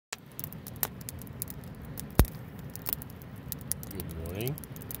morning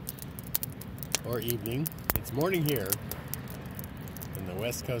or evening. It's morning here in the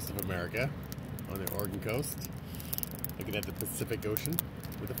west coast of America, on the Oregon coast, looking at the Pacific Ocean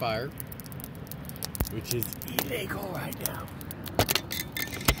with a fire, which is illegal right now.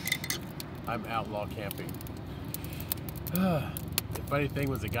 I'm outlaw camping. The funny thing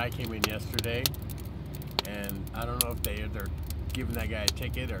was, a guy came in yesterday, and I don't know if they're giving that guy a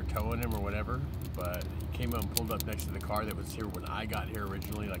ticket or towing him or whatever, but he came up and pulled up next to the car that was here when I got here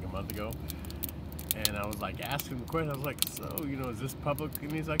originally, like a month ago. And I was like, asking him a question. I was like, so, is this public?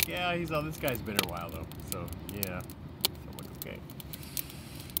 And he's like, yeah, this guy's been here a while though. So, yeah. So I'm like, okay.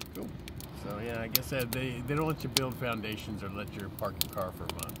 Cool. So, yeah, I guess they don't let you build foundations or let you park your car for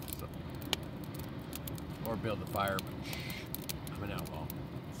a month. So. Or build a fire, but shh, I'm an outlaw.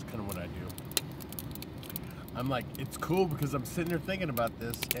 It's kind of what I do. I'm like, it's cool because I'm sitting there thinking about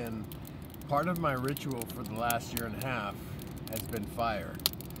this, and part of my ritual for the last year and a half has been fire.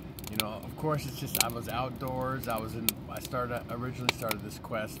 Of course, it's just I was outdoors. I originally started this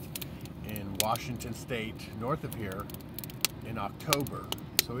quest in Washington State, north of here, in October.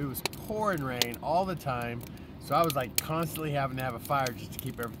 So it was pouring rain all the time. So I was like constantly having to have a fire just to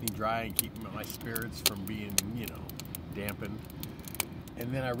keep everything dry and keep my spirits from being, dampened.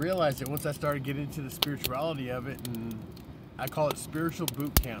 And then I realized that once I started getting into the spirituality of it, and I call it spiritual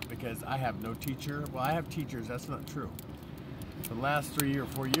boot camp because I have no teacher. Well, I have teachers. That's not true. For the last 3 or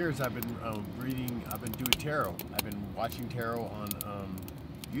 4 years, I've been reading. I've been doing tarot. I've been watching tarot on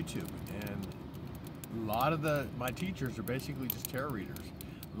YouTube, and a lot of my teachers are basically just tarot readers.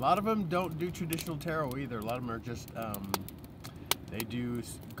 A lot of them don't do traditional tarot either. A lot of them are just they do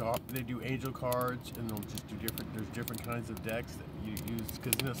angel cards, and they'll just do there's different kinds of decks that you use,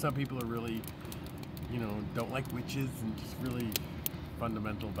 because some people are really don't like witches and just really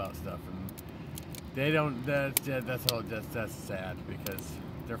fundamental about stuff, and they don't. That's sad, because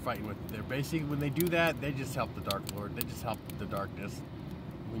they're basically, when they do that, they just help the Dark Lord. They just help the darkness.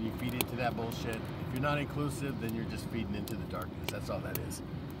 When you feed into that bullshit, if you're not inclusive, then you're just feeding into the darkness. That's all that is.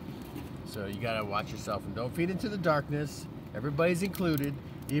 So you gotta watch yourself and don't feed into the darkness. Everybody's included,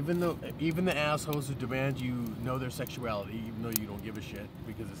 even the assholes who demand you know their sexuality, even though you don't give a shit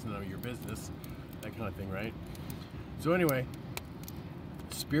because it's none of your business. That kind of thing, right? So anyway,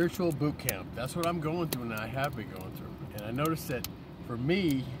 spiritual boot camp. That's what I'm going through, and I have been going through. And I noticed that for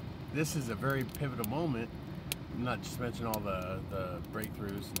me, this is a very pivotal moment. Not just mention all the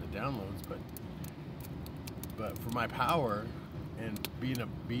breakthroughs and the downloads, but for my power and being a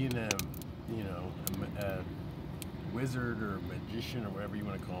wizard or magician or whatever you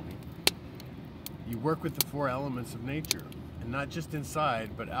want to call me. You work with the 4 elements of nature, and not just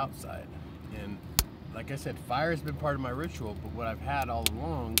inside but outside. And like I said, fire has been part of my ritual, but what I've had all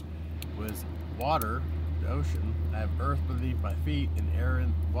along was water, the ocean. I have earth beneath my feet, and air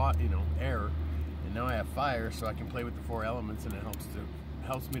air. And now I have fire, so I can play with the 4 elements, and it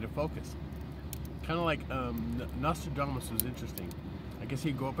helps me to focus. Kind of like Nostradamus was interesting. I guess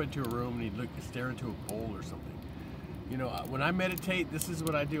he'd go up into a room and he'd stare into a bowl or something. When I meditate, this is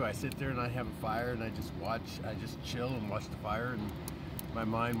what I do. I sit there and I have a fire, and I just chill and watch the fire, and my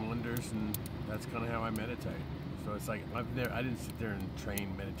mind wanders, and that's kind of how I meditate. So it's like I didn't sit there and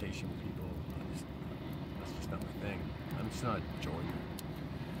train meditation with people. That's just not my thing. I'm just not enjoying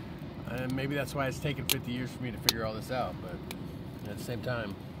it. And maybe that's why it's taken 50 years for me to figure all this out. But at the same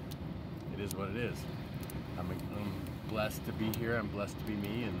time, it is what it is. I'm blessed to be here. I'm blessed to be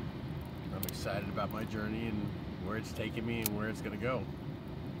me, and I'm excited about my journey and where it's taking me and where it's going to go.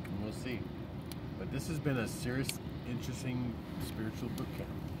 And we'll see. But this has been a serious, interesting spiritual boot camp.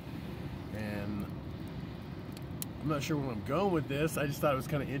 And I'm not sure where I'm going with this. I just thought it was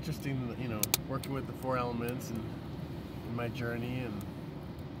kind of interesting, working with the 4 elements and in my journey, and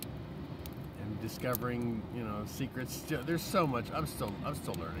discovering, secrets. There's so much. I'm still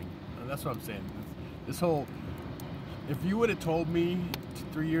learning. And that's what I'm saying. This whole, if you would have told me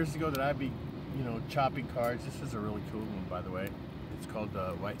 3 years ago that I'd be, chopping cards. This is a really cool one, by the way. It's called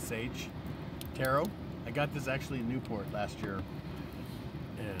White Sage Tarot. I got this actually in Newport last year,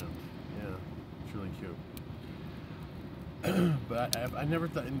 and yeah, it's really cute. But I never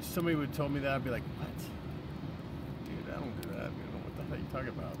thought, and somebody would have told me that, I'd be like, what? Dude, I don't do that. What the hell are you talking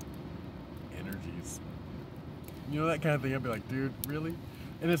about? Energies. That kind of thing. I'd be like, dude, really?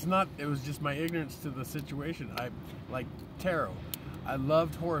 And it was just my ignorance to the situation. I like tarot. I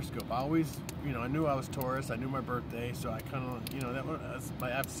loved horoscope. I always, I knew I was Taurus. I knew my birthday, so I kind of, I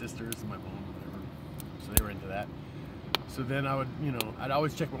have sisters and my mom, whatever, so they were into that. So then I would, I'd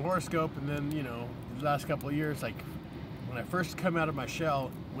always check my horoscope, and then, the last couple of years, like when I first come out of my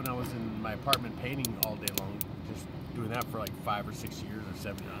shell, when I was in my apartment painting all day long, just doing that for like 5 or 6 years or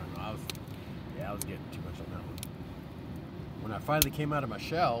 7, I don't know. I was getting too much on that one. When I finally came out of my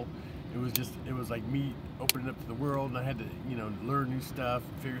shell, it was like me opening up to the world, and I had to, you know, learn new stuff,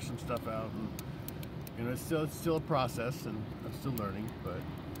 figure some stuff out, and you know, it's still a process, and I'm still learning, but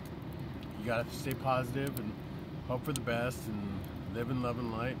you gotta stay positive and hope for the best and live in love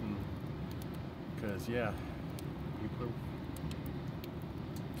and light, and because yeah,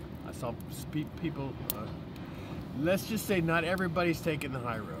 I saw people. Let's just say not everybody's taking the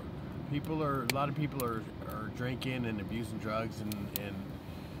high road. A lot of people are drinking and abusing drugs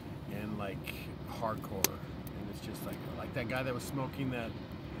and like hardcore, and it's just like that guy that was smoking that.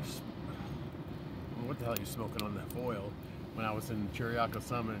 What the hell are you smoking on that foil? When I was in Chiriaco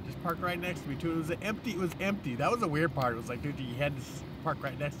Summit, it just parked right next to me too. It was empty. That was the weird part. It was like, dude, you had to park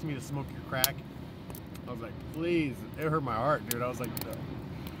right next to me to smoke your crack. I was like, please. It hurt my heart, dude. I was like, no.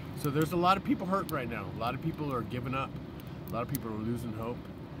 So there's a lot of people hurt right now. A lot of people are giving up. A lot of people are losing hope.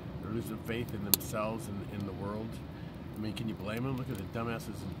 They're losing faith in themselves and in the world. I mean, can you blame them? Look at the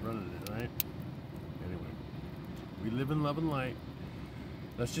dumbasses running it, right? Anyway, we live in love and light.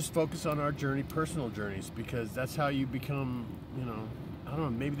 Let's just focus on our journey, personal journeys, because that's how you become, you know, I don't know,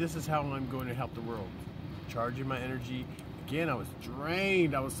 maybe this is how I'm going to help the world. Charging my energy. Again, I was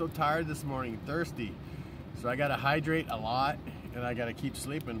drained. I was so tired this morning, thirsty. So I got to hydrate a lot, and I got to keep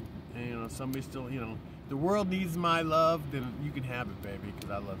sleeping. And, you know, somebody still, you know, the world needs my love, then you can have it, baby,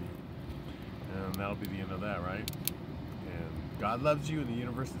 because I love you. And that'll be the end of that, right? And God loves you, and the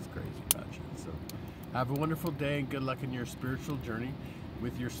universe is crazy about you. So have a wonderful day, and good luck in your spiritual journey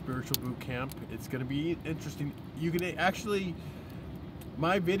with your spiritual boot camp. It's going to be interesting. You can actually,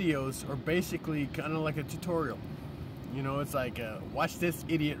 my videos are basically kind of like a tutorial. You know, it's like, watch this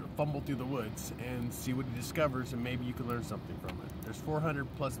idiot fumble through the woods and see what he discovers, and maybe you can learn something from it. There's 400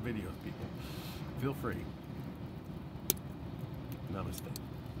 plus videos, people. Feel free. Namaste.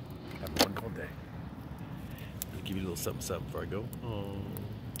 Have a wonderful day. I'll give you a little something before I go. Oh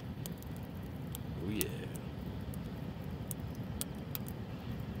yeah.